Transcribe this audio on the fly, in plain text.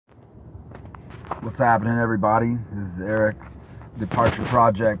What's happening, everybody? This is Eric, Departure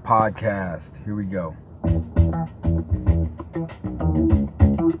Project Podcast. Here we go.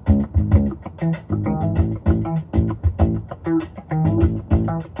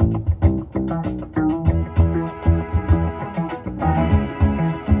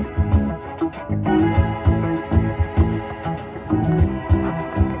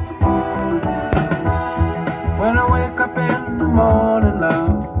 When I wake up in the morning,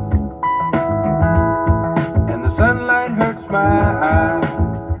 love, and the sunlight hurts my eyes,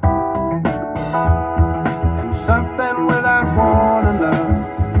 and something without warning, love,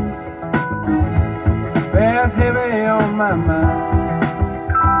 bears heavy on my mind.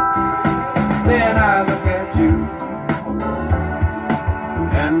 Then I look at you,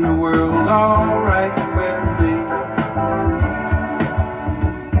 and the world's alright with me.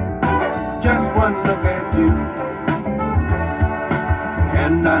 Just one look at you,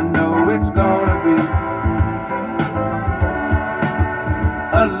 and I know it's gonna be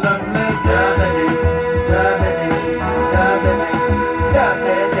a lovely day.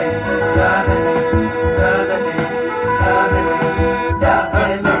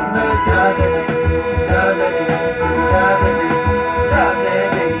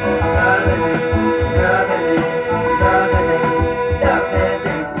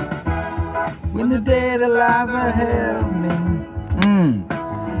 When the day that lies ahead of me.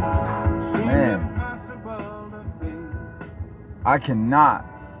 Man, I cannot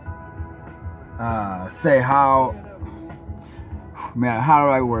say how do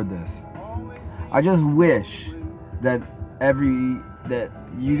I word this? I just wish that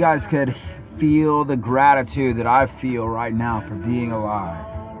you guys could feel the gratitude that I feel right now for being alive,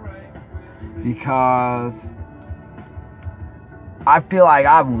 because I feel like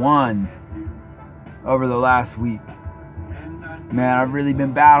I've won over the last week. Man, I've really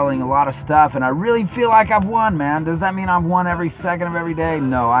been battling a lot of stuff, and I really feel like I've won, man. Does that mean I've won every second of every day?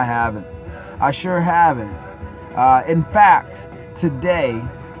 No, I haven't. I sure haven't. In fact,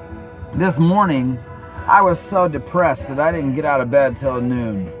 this morning, I was so depressed that I didn't get out of bed till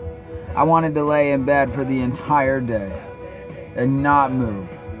noon. I wanted to lay in bed for the entire day and not move.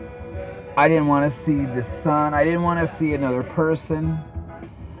 I didn't want to see the sun. I didn't want to see another person.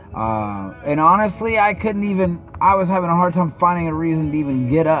 And honestly, I was having a hard time finding a reason to even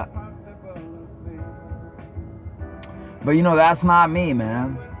get up. But that's not me,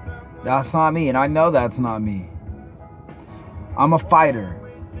 man. That's not me, and I know that's not me. I'm a fighter.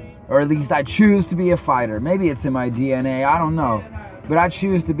 Or at least I choose to be a fighter. Maybe it's in my DNA, I don't know. But I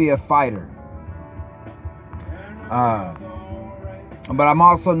choose to be a fighter. But I'm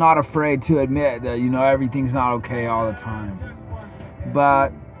also not afraid to admit that, everything's not okay all the time.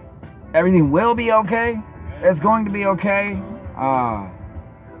 But everything will be okay. It's going to be okay.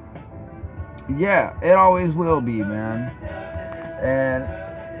 Yeah, it always will be, man. And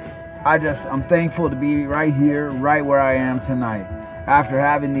I'm thankful to be right here, right where I am tonight, after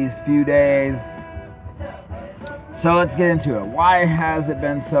having these few days. So let's get into it. Why has it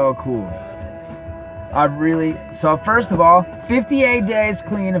been so cool? So first of all, 58 days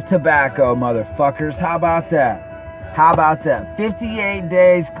clean of tobacco, motherfuckers. How about that? 58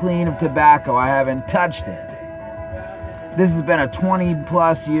 days clean of tobacco. I haven't touched it. This has been a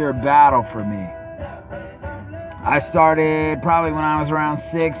 20-plus year battle for me. I started probably when I was around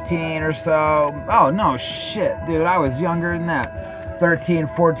 16 or so. Oh, no shit, dude. I was younger than that. 13,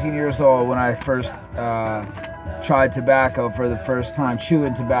 14 years old when I first tried tobacco for the first time,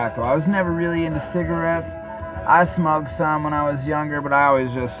 chewing tobacco. I was never really into cigarettes. I smoked some when I was younger, but I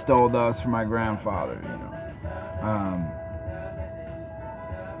always just stole those from my grandfather,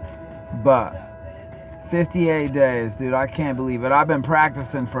 But 58 days, dude, I can't believe it. I've been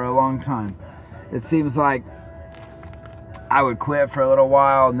practicing for a long time. It seems like I would quit for a little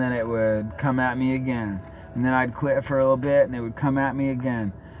while, and then it would come at me again. And then I'd quit for a little bit, and it would come at me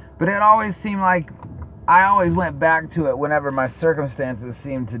again. But it always seemed like I always went back to it whenever my circumstances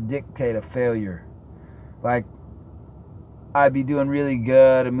seemed to dictate a failure. Like, I'd be doing really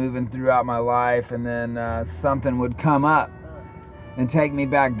good and moving throughout my life, and then something would come up and take me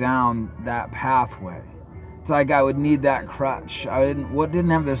back down that pathway. It's like I would need that crutch. I didn't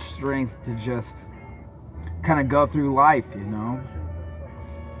have the strength to just kind of go through life,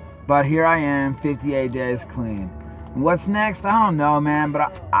 But here I am, 58 days clean. And what's next? I don't know, man,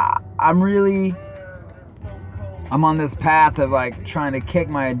 but I'm on this path of trying to kick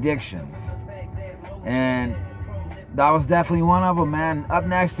my addictions. And that was definitely one of them, man. Up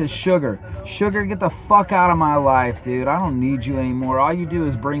next is sugar. Sugar, get the fuck out of my life, dude. I don't need you anymore. All you do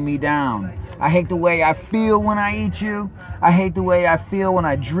is bring me down. I hate the way I feel when I eat you. I hate the way I feel when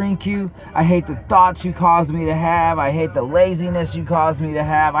I drink you. I hate the thoughts you cause me to have. I hate the laziness you cause me to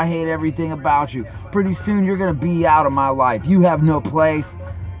have. I hate everything about you. Pretty soon you're going to be out of my life. You have no place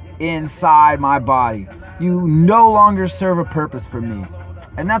inside my body. You no longer serve a purpose for me.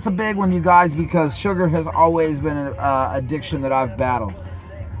 And that's a big one, you guys, because sugar has always been an addiction that I've battled.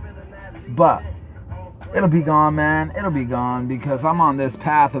 But it'll be gone, man. It'll be gone because I'm on this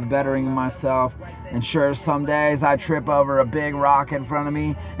path of bettering myself. And sure, some days I trip over a big rock in front of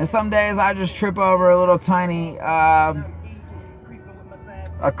me. And some days I just trip over a little tiny a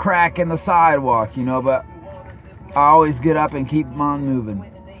crack in the sidewalk, you know. But I always get up and keep on moving.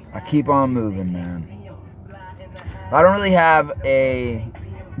 I keep on moving, man. I don't really have a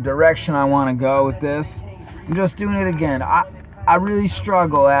direction I want to go with this. I'm just doing it again. I really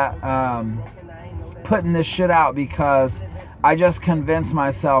struggle at putting this shit out because I just convince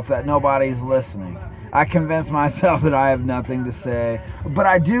myself that nobody's listening. I convince myself that I have nothing to say. But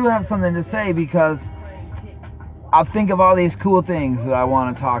I do have something to say because I'll think of all these cool things that I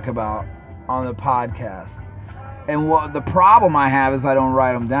want to talk about on the podcast. And what the problem I have is I don't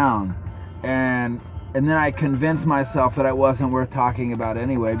write them down. And then I convince myself that it wasn't worth talking about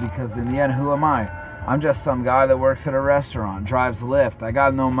anyway, because in the end, who am I? I'm just some guy that works at a restaurant, drives Lyft. I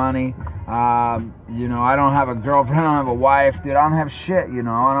got no money. You know, I don't have a girlfriend. I don't have a wife. Dude, I don't have shit, you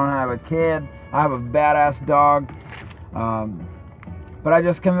know. I don't have a kid. I have a badass dog. But I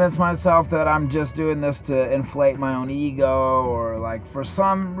just convince myself that I'm just doing this to inflate my own ego or, like, for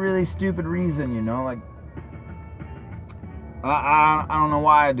some really stupid reason, you know. Like, I don't know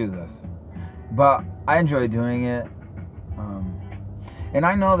why I do this. But I enjoy doing it. And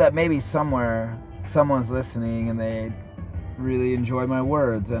I know that maybe somewhere someone's listening and they really enjoy my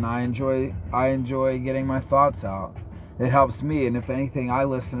words, and I enjoy getting my thoughts out. It helps me, and if anything, I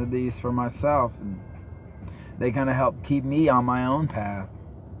listen to these for myself, and they kind of help keep me on my own path.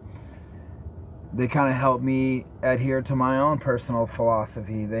 They kind of help me adhere to my own personal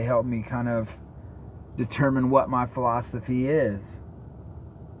philosophy. They help me kind of determine what my philosophy is.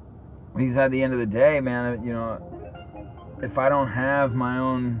 Because at the end of the day, man, you know, if I don't have my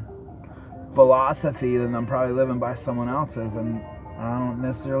own philosophy, then I'm probably living by someone else's, and I don't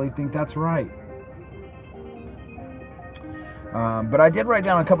necessarily think that's right. But I did write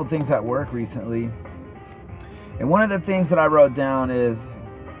down a couple things at work recently, and one of the things that I wrote down is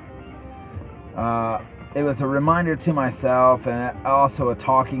it was a reminder to myself, and also a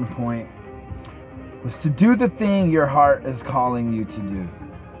talking point, was to do the thing your heart is calling you to do.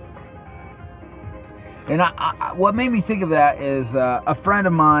 And what made me think of that is a friend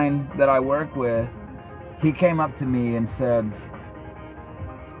of mine that I work with, he came up to me and said,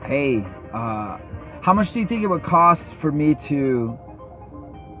 hey, how much do you think it would cost for me to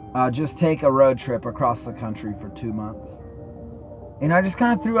just take a road trip across the country for 2 months? And I just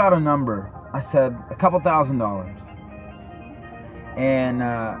kind of threw out a number. I said, a couple $1,000s.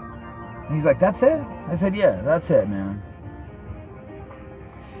 And he's like, that's it? I said, yeah, that's it, man.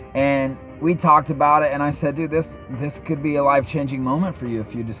 And we talked about it, and I said, dude, this could be a life-changing moment for you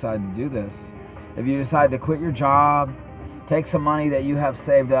if you decide to do this. If you decide to quit your job, take some money that you have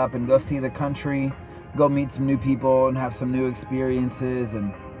saved up, and go see the country, go meet some new people, and have some new experiences,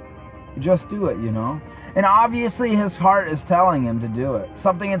 and just do it, you know? And obviously his heart is telling him to do it.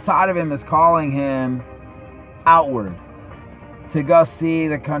 Something inside of him is calling him outward, to go see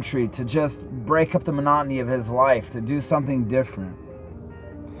the country, to just break up the monotony of his life, to do something different.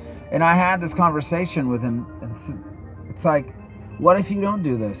 And I had this conversation with him, and it's like, what if you don't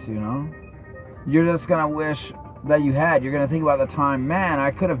do this, you know? You're just going to wish that you had. You're going to think about the time, man,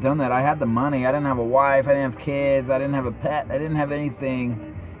 I could have done that. I had the money. I didn't have a wife. I didn't have kids. I didn't have a pet. I didn't have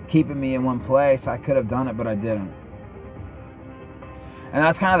anything keeping me in one place. I could have done it, but I didn't. And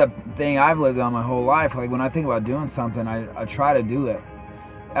that's kind of the thing I've lived on my whole life. Like, when I think about doing something, I try to do it.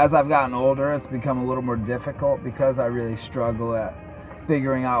 As I've gotten older, it's become a little more difficult because I really struggle at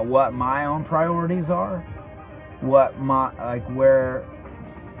figuring out what my own priorities are, what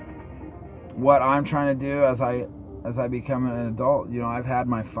I'm trying to do as I become an adult. You know, I've had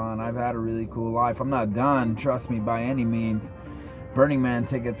my fun. I've had a really cool life. I'm not done, trust me, by any means. Burning Man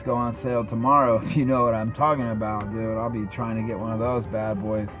tickets go on sale tomorrow, if you know what I'm talking about, dude. I'll be trying to get one of those bad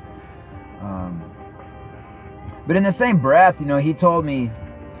boys. But in the same breath, you know, he told me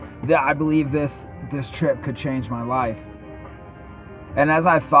that I believe this trip could change my life. And as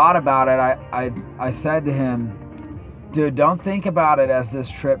I thought about it, I said to him, dude, don't think about it as this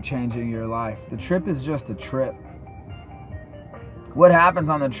trip changing your life. The trip is just a trip. What happens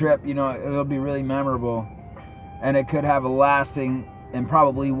on the trip, you know, it'll be really memorable, and it could have a lasting and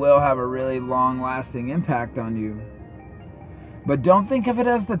probably will have a really long-lasting impact on you. But don't think of it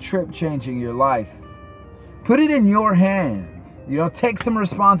as the trip changing your life. Put it in your hands. Take some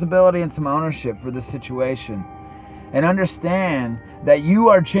responsibility and some ownership for the situation. And understand that you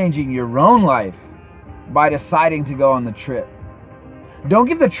are changing your own life by deciding to go on the trip. Don't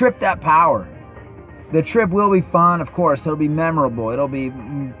give the trip that power. The trip will be fun, of course. It'll be memorable. It'll be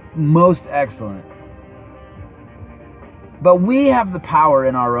most excellent. But we have the power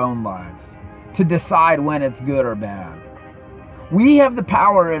in our own lives to decide when it's good or bad. We have the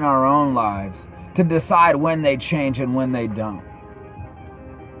power in our own lives to decide when they change and when they don't.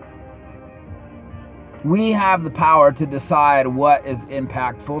 We have the power to decide what is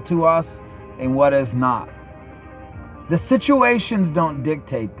impactful to us and what is not. The situations don't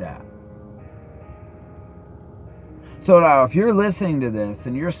dictate that. So now, if you're listening to this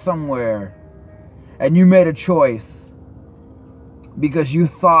and you're somewhere and you made a choice because you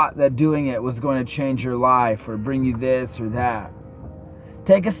thought that doing it was going to change your life or bring you this or that,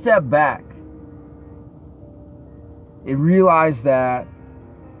 take a step back and realize that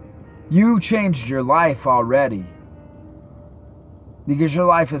you changed your life already, because your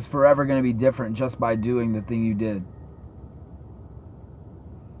life is forever going to be different just by doing the thing you did.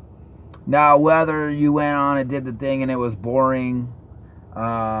 Now, whether you went on and did the thing and it was boring,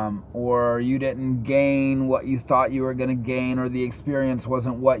 or you didn't gain what you thought you were going to gain, or the experience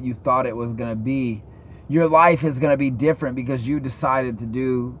wasn't what you thought it was going to be, your life is going to be different because you decided to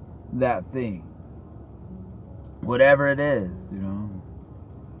do that thing. Whatever it is,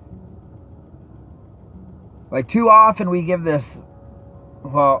 Like, too often we give this,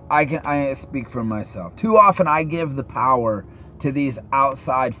 I speak for myself. Too often I give the power to these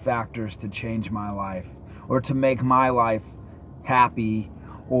outside factors to change my life, or to make my life happy,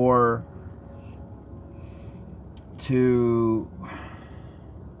 or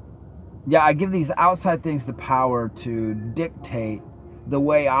I give these outside things the power to dictate the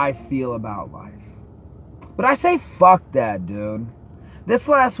way I feel about life. But I say fuck that, dude. This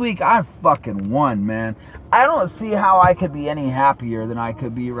last week, I fucking won, man. I don't see how I could be any happier than I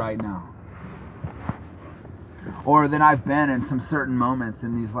could be right now. Or than I've been in some certain moments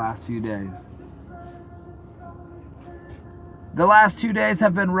in these last few days. The last 2 days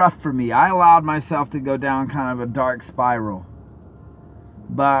have been rough for me. I allowed myself to go down kind of a dark spiral.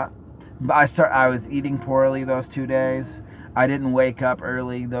 But I was eating poorly those 2 days. I didn't wake up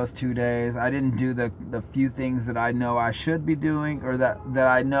early those 2 days. I didn't do the few things that I know I should be doing, or that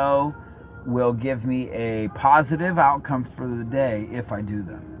I know will give me a positive outcome for the day if I do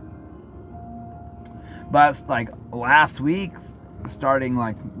them. But like last week, starting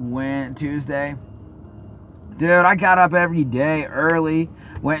like Tuesday, dude, I got up every day early,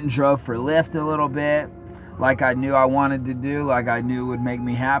 went and drove for Lyft a little bit, like I knew I wanted to do, like I knew would make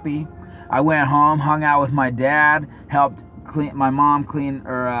me happy. I went home, hung out with my dad, helped my mom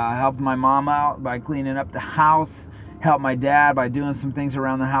out by cleaning up the house, helped my dad by doing some things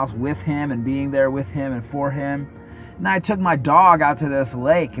around the house with him and being there with him and for him. And I took my dog out to this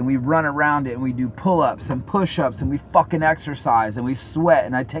lake, and we run around it, and we do pull-ups and push-ups, and we fucking exercise, and we sweat,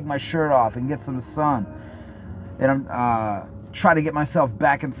 and I take my shirt off and get some sun. And I'm try to get myself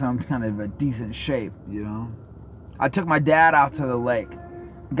back in some kind of a decent shape, I took my dad out to the lake,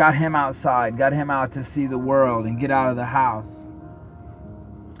 got him outside, got him out to see the world and get out of the house.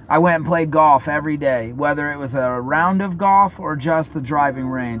 I went and played golf every day, whether it was a round of golf or just the driving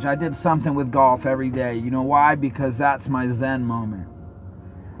range. I did something with golf every day. You know why? Because that's my Zen moment.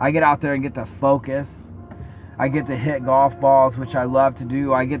 I get out there and get to focus. I get to hit golf balls, which I love to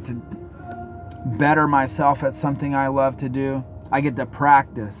do. I get to better myself at something I love to do. I get to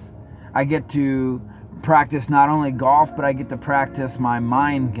practice. I get to practice not only golf, but I get to practice my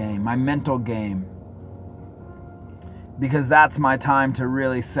mind game, my mental game. Because that's my time to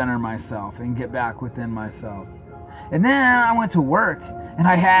really center myself and get back within myself. And then I went to work, and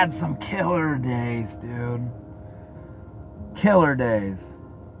I had some killer days, dude. Killer days.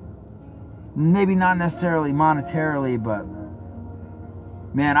 Maybe not necessarily monetarily, but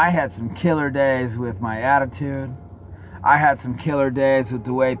man, I had some killer days with my attitude. I had some killer days with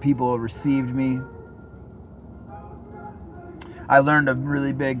the way people received me. I learned a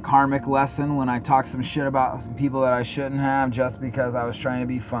really big karmic lesson when I talked some shit about some people that I shouldn't have, just because I was trying to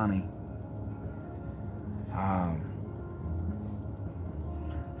be funny.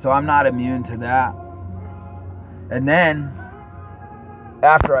 So I'm not immune to that. And then,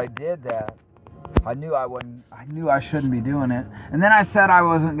 after I did that, I knew I shouldn't be doing it. And then I said I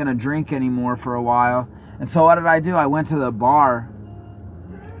wasn't going to drink anymore for a while. And so what did I do? I went to the bar,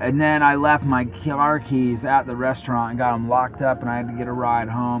 And then I left my car keys at the restaurant and got them locked up, and I had to get a ride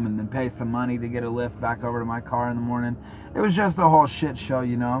home and then pay some money to get a lift back over to my car in the morning. It was just a whole shit show,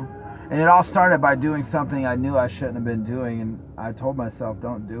 you know? And it all started by doing something I knew I shouldn't have been doing, and I told myself,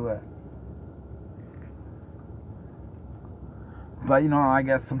 don't do it. But, you know, I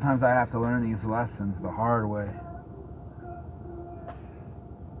guess sometimes I have to learn these lessons the hard way.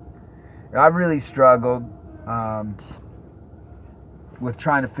 I've really struggled with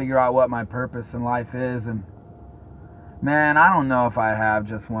trying to figure out what my purpose in life is, and man, I don't know if I have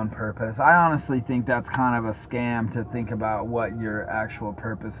just one purpose. I honestly think that's kind of a scam to think about what your actual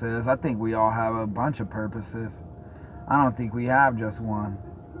purpose is. I think we all have a bunch of purposes. I don't think we have just one.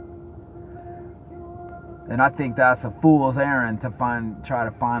 And I think that's a fool's errand to try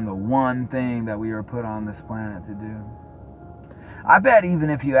to find the one thing that we were put on this planet to do. I bet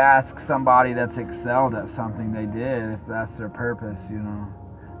even if you ask somebody that's excelled at something they did, if that's their purpose, you know.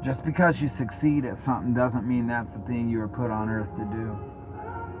 Just because you succeed at something doesn't mean that's the thing you were put on earth to do.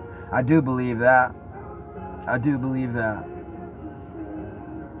 I do believe that. I do believe that.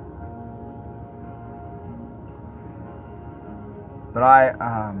 But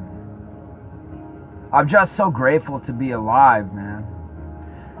I'm just so grateful to be alive, man.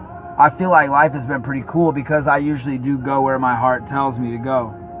 I feel like life has been pretty cool because I usually do go where my heart tells me to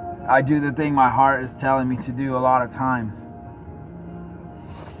go. I do the thing my heart is telling me to do a lot of times.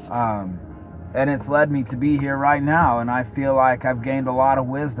 And it's led me to be here right now, and I feel like I've gained a lot of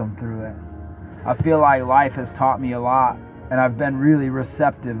wisdom through it. I feel like life has taught me a lot, and I've been really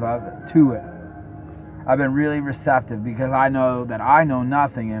receptive to it. I've been really receptive because I know that I know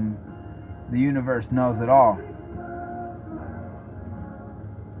nothing, and the universe knows it all.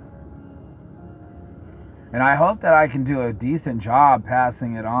 And I hope that I can do a decent job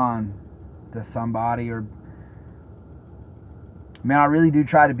passing it on to somebody. Or, man, I really do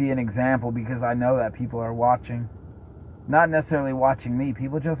try to be an example because I know that people are watching. Not necessarily watching me.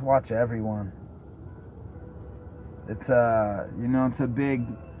 People just watch everyone. It's you know, it's a big.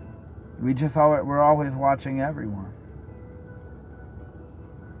 We're always watching everyone.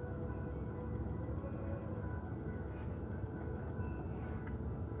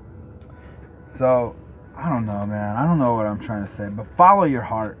 So, I don't know, man. I don't know what I'm trying to say, but follow your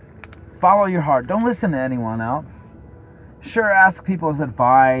heart. Follow your heart. Don't listen to anyone else. Sure, ask people's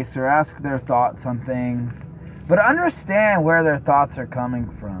advice or ask their thoughts on things, but understand where their thoughts are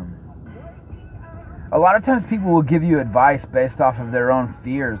coming from. A lot of times people will give you advice based off of their own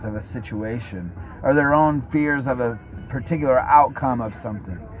fears of a situation or their own fears of a particular outcome of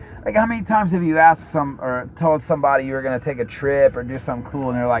something. Like, how many times have you asked or told somebody you were going to take a trip or do something cool,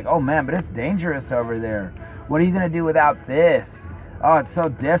 and they're like, oh man, but it's dangerous over there. What are you going to do without this? Oh, it's so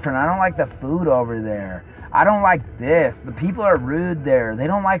different. I don't like the food over there. I don't like this. The people are rude there. They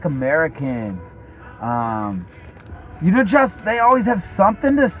don't like Americans. You know, they always have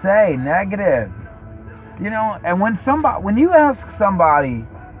something to say, negative. You know, and when you ask somebody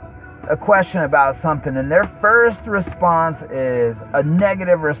a question about something and their first response is a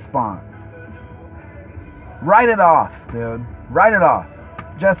negative response, write it off, dude. Write it off.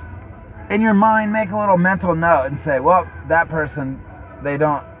 Just in your mind, make a little mental note and say, well, that person, they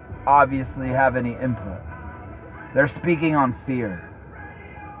don't obviously have any input. They're speaking on fear.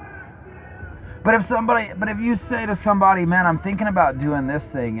 But if you say to somebody, man, I'm thinking about doing this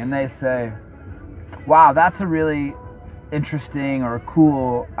thing, and they say, wow, that's a really interesting or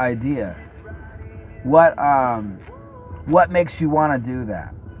cool idea. What makes you want to do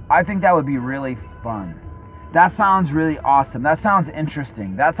that? I think that would be really fun. That sounds really awesome. That sounds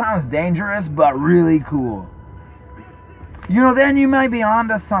interesting. That sounds dangerous, but really cool. You know, then you might be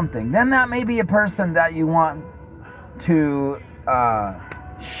onto something. Then that may be a person that you want to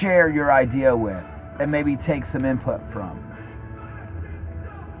share your idea with and maybe take some input from.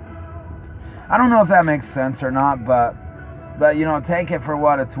 I don't know if that makes sense or not, but you know, take it for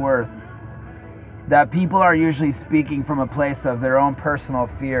what it's worth. That people are usually speaking from a place of their own personal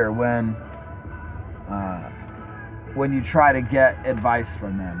fear when you try to get advice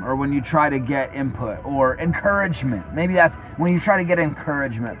from them, or when you try to get input or encouragement. Maybe that's when you try to get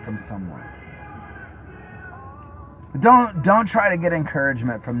encouragement from someone. Don't try to get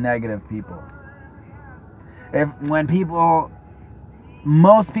encouragement from negative people.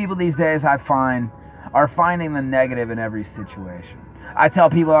 Most people these days, I find, are finding the negative in every situation. I tell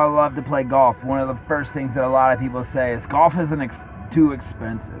people I love to play golf. One of the first things that a lot of people say is golf isn't too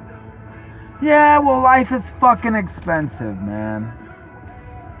expensive. Yeah, well, life is fucking expensive, man.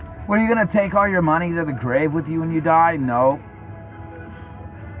 What, are you going to take all your money to the grave with you when you die? No.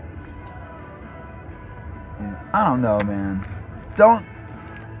 I don't know, man.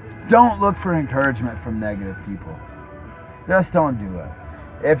 Don't look for encouragement from negative people. Just don't do it.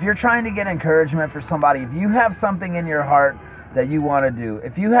 If you're trying to get encouragement for somebody, if you have something in your heart that you want to do,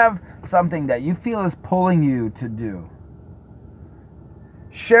 if you have something that you feel is pulling you to do,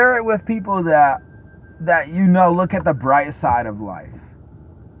 share it with people that you know look at the bright side of life.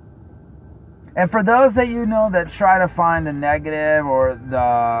 And for those that you know that try to find the negative or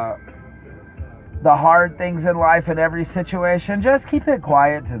the hard things in life in every situation, just keep it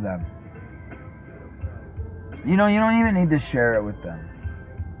quiet to them. You know, you don't even need to share it with them.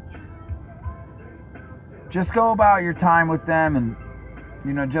 Just go about your time with them and,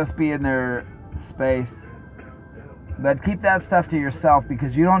 you know, just be in their space. But keep that stuff to yourself,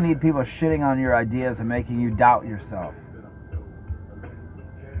 because you don't need people shitting on your ideas and making you doubt yourself.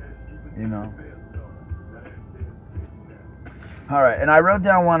 You know? Alright, and I wrote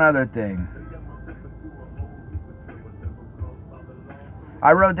down one other thing.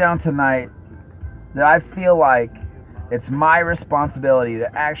 I wrote down tonight that I feel like it's my responsibility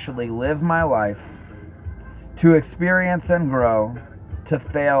to actually live my life, to experience and grow, to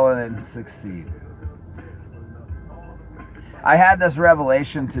fail and succeed. I had this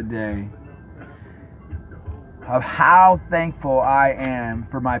revelation today of how thankful I am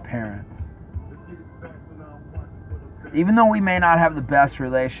for my parents. Even though we may not have the best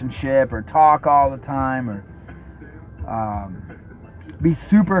relationship or talk all the time or be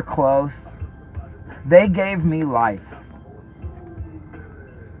super close, they gave me life.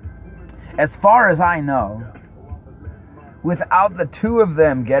 As far as I know, without the two of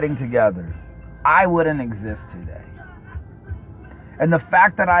them getting together, I wouldn't exist today. And the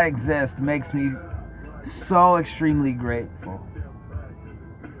fact that I exist makes me so extremely grateful.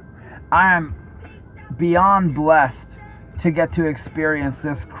 I am beyond blessed to get to experience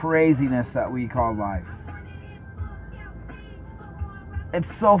this craziness that we call life.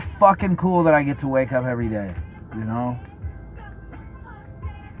 It's so fucking cool that I get to wake up every day, you know?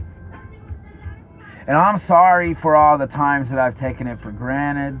 And I'm sorry for all the times that I've taken it for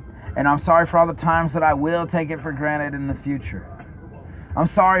granted. And I'm sorry for all the times that I will take it for granted in the future. I'm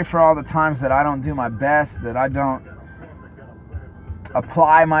sorry for all the times that I don't do my best, that I don't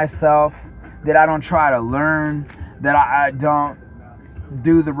apply myself, that I don't try to learn, that I don't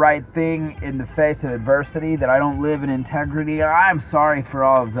do the right thing in the face of adversity, that I don't live in integrity. I'm sorry for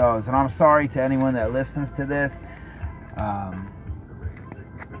all of those, and I'm sorry to anyone that listens to this. But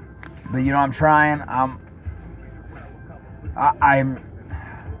you know, I'm trying.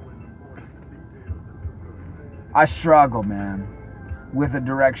 I struggle, man, with a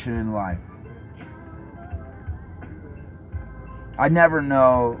direction in life. I never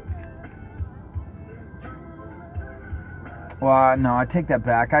know. Well, no, I take that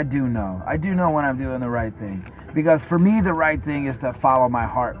back. I do know. I do know when I'm doing the right thing. Because for me, the right thing is to follow my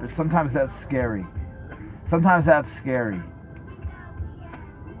heart. But sometimes that's scary. Sometimes that's scary.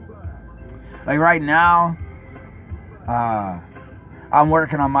 Like right now, I'm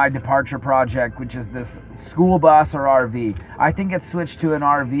working on my departure project, which is this school bus or RV. I think it's switched to an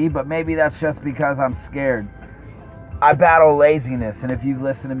RV, but maybe that's just because I'm scared. I battle laziness, and if you've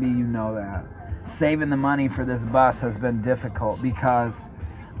listened to me, you know that. Saving the money for this bus has been difficult because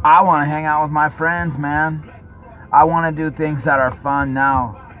I want to hang out with my friends, man. I want to do things that are fun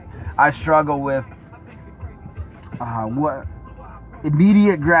now. I struggle with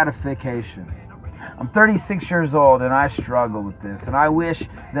immediate gratification. I'm 36 years old and I struggle with this, and I wish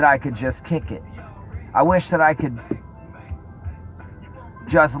that I could just kick it. I wish that I could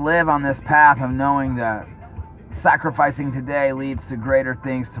just live on this path of knowing that sacrificing today leads to greater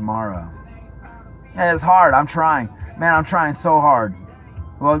things tomorrow. And it's hard. I'm trying. Man, I'm trying so hard.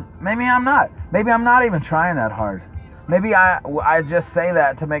 Well, maybe I'm not. Maybe I'm not even trying that hard. Maybe I just say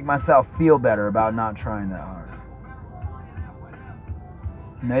that to make myself feel better about not trying that hard.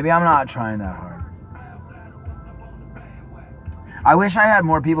 Maybe I'm not trying that hard. I wish I had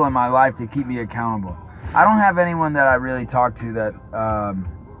more people in my life to keep me accountable. I don't have anyone that I really talk to that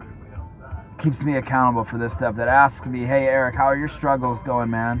keeps me accountable for this stuff, that asks me, hey Eric, how are your struggles going,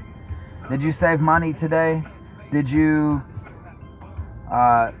 man? Did you save money today? Did you,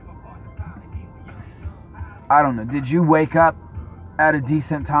 I don't know, did you wake up at a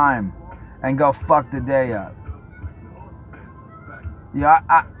decent time and go fuck the day up? Yeah,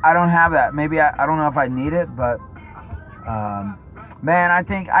 I don't have that. Maybe I don't know if I need it, but man, I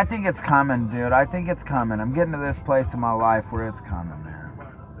think it's coming, dude. I think it's coming. I'm getting to this place in my life where it's coming, man.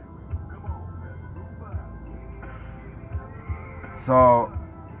 So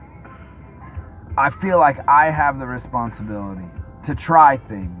I feel like I have the responsibility to try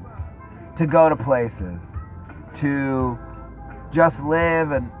things, to go to places, to just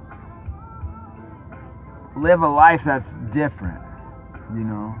live and live a life that's different, you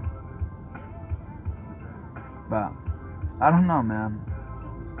know. But I don't know, man.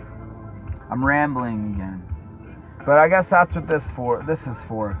 I'm rambling again. But I guess that's what this is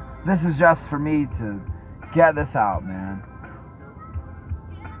for. This is just for me to get this out, man.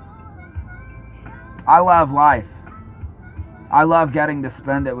 I love life. I love getting to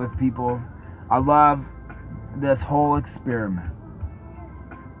spend it with people. I love this whole experiment.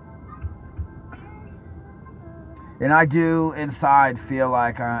 And I do inside feel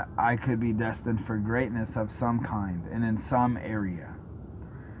like I could be destined for greatness of some kind and in some area.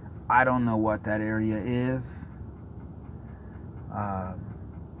 I don't know what that area is.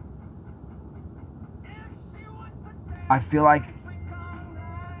 I feel like,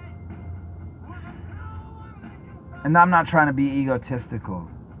 and I'm not trying to be egotistical,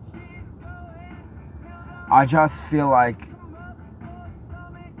 I just feel like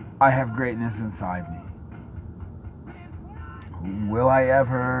I have greatness inside me. Will I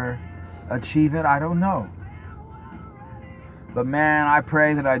ever achieve it? I don't know. But man, I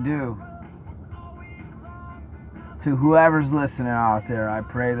pray that I do. To whoever's listening out there, I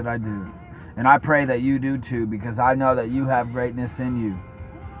pray that I do. And I pray that you do too, because I know that you have greatness in you.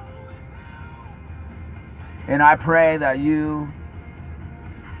 And I pray that you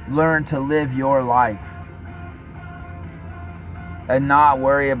learn to live your life and not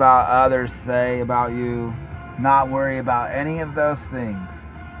worry about others say about you, not worry about any of those things.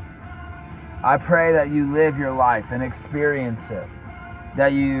 I pray that you live your life and experience it,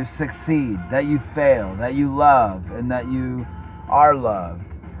 that you succeed, that you fail, that you love, and that you are loved.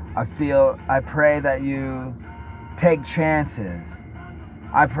 I pray that you take chances.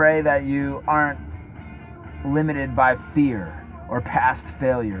 I pray that you aren't limited by fear or past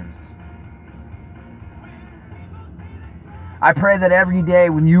failures. I pray that every day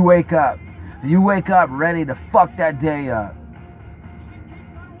when you wake up ready to fuck that day up.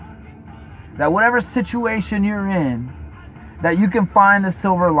 That whatever situation you're in, that you can find the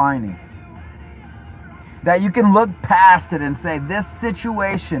silver lining. That you can look past it and say, this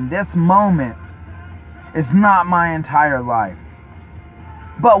situation, this moment is not my entire life.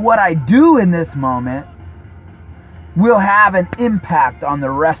 But what I do in this moment will have an impact on the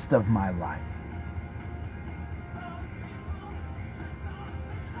rest of my life.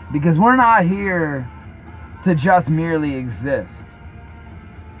 Because we're not here to just merely exist.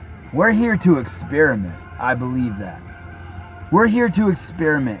 We're here to experiment. I believe that. We're here to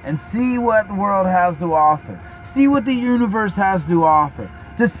experiment and see what the world has to offer. See what the universe has to offer.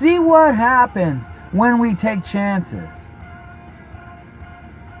 To see what happens when we take chances.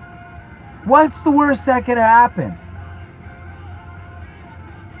 What's the worst that could happen?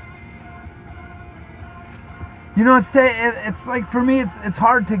 You know, it's like for me, it's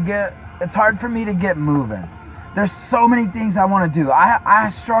hard for me to get moving. There's so many things I want to do. I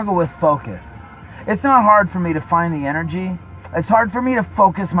struggle with focus. It's not hard for me to find the energy. It's hard for me to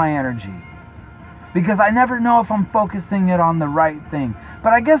focus my energy. Because I never know if I'm focusing it on the right thing.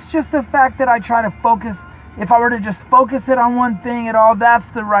 But I guess just the fact that I try to focus, if I were to just focus it on one thing at all, that's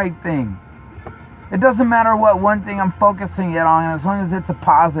the right thing. It doesn't matter what one thing I'm focusing it on, as long as it's a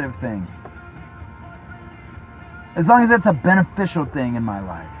positive thing. As long as it's a beneficial thing in my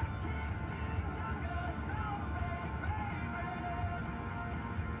life.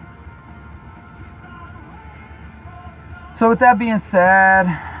 So with that being said,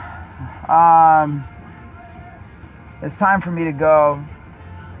 it's time for me to go.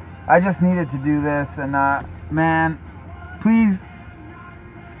 I just needed to do this, and man, please,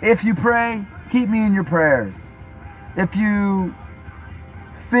 if you pray, keep me in your prayers. If you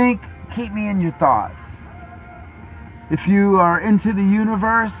think, keep me in your thoughts. If you are into the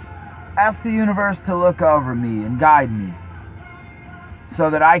universe, ask the universe to look over me and guide me,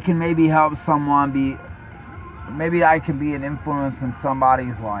 so that I can maybe help someone maybe I can be an influence in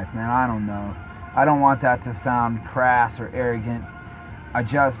somebody's life, man. I don't know. I don't want that to sound crass or arrogant. I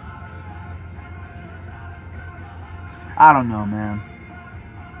don't know, man.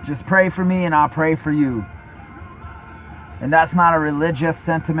 Just pray for me and I'll pray for you. And that's not a religious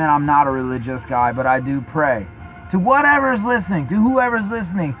sentiment. I'm not a religious guy, but I do pray. To whatever's listening, to whoever's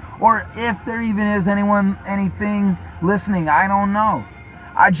listening, or if there even is anything listening, I don't know.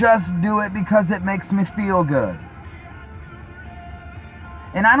 I just do it because it makes me feel good.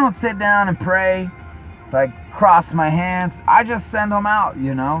 And I don't sit down and pray, like cross my hands. I just send them out,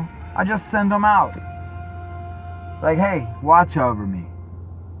 you know. I just send them out. Like, hey, watch over me.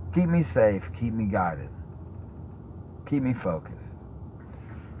 Keep me safe. Keep me guided. Keep me focused.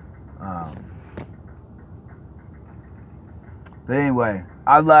 But anyway,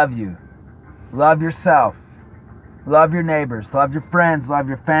 I love you. Love yourself. Love your neighbors. Love your friends. Love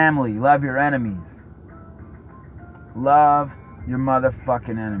your family. Love your enemies. Love your motherfucking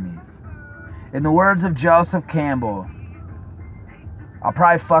enemies. In the words of Joseph Campbell, I'll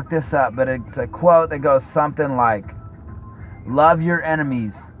probably fuck this up, but it's a quote that goes something like, love your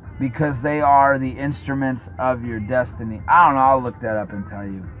enemies because they are the instruments of your destiny. I don't know, I'll look that up and tell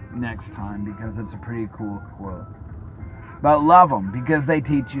you next time because it's a pretty cool quote. But love them because they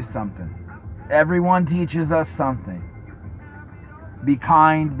teach you something. Everyone teaches us something. Be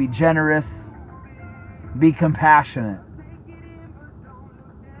kind, be generous, be compassionate.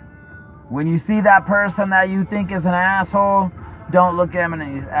 When you see that person that you think is an asshole, don't look at them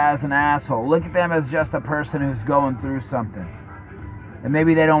as an asshole. Look at them as just a person who's going through something. And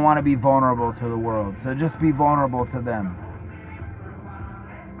maybe they don't want to be vulnerable to the world. So just be vulnerable to them.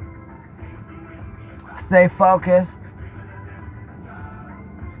 Stay focused.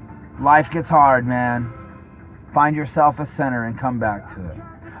 Life gets hard, man. Find yourself a center and come back to it.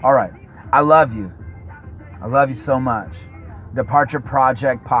 Alright. I love you. I love you so much. Departure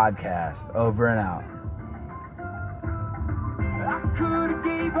Project Podcast. Over and out. Could've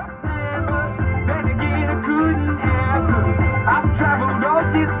gave up then, but then again I couldn't have, 'cause I've traveled all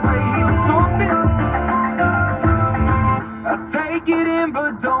this way with something. I take it in,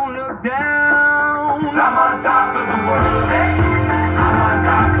 but don't look down. I'm on top of the world, hey. I'm on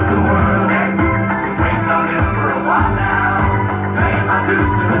top of the world, hey. Been waiting on this for a while now. Paying my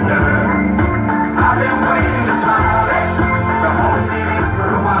dues to the dirt. I've been waiting to smile, hey. Been holding it for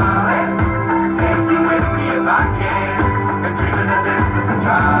a while, hey. Take you with me if I can. Been dreaming of this since a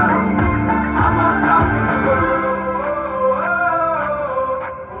child. I'm on top of the world.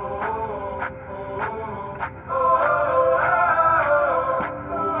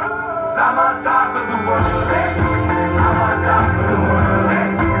 I'm on top of the world. I'm on top of the world.